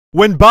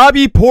When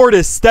Bobby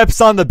Portis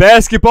steps on the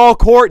basketball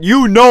court,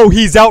 you know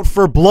he's out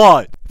for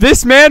blood.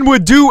 This man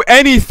would do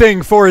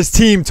anything for his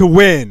team to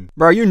win.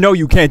 Bro, you know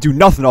you can't do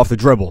nothing off the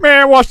dribble.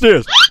 Man, watch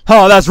this.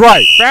 Oh, that's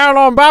right. Foul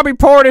on Bobby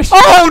Portis.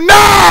 Oh,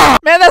 no!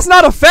 Man, that's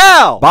not a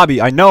foul.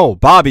 Bobby, I know.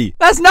 Bobby.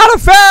 That's not a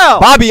foul.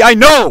 Bobby, I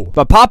know.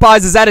 But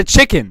Popeyes is at a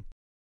chicken.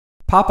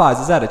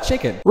 Popeyes is at a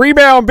chicken.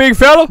 Rebound, big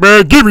fella.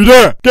 Man, give me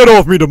that. Get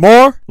off me,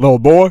 DeMar. Little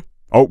boy.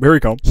 Oh, here he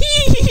comes.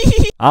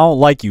 I don't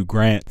like you,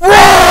 Grant.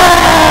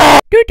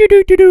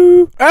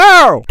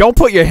 Ow! Don't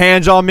put your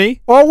hands on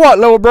me. Or what,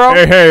 little bro?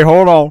 Hey,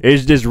 hold on.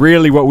 Is this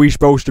really what we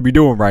supposed to be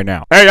doing right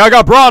now? Hey, I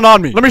got Braun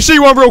on me. Let me see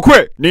one real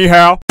quick. Ni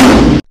hao.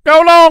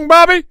 Go long,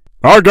 Bobby.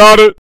 I got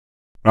it.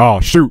 Oh,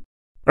 shoot.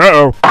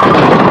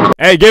 Uh-oh.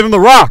 Hey, give him the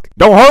rock.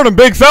 Don't hurt him,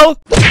 big fella.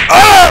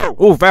 Oh!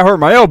 Oof, that hurt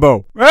my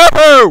elbow.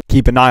 Oh!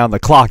 Keep an eye on the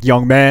clock,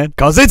 young man.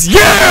 Cause it's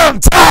yam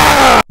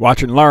time!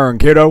 Watch and learn,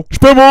 kiddo.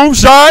 Spin move,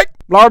 shake.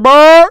 Lar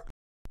bar.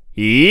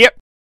 Yep.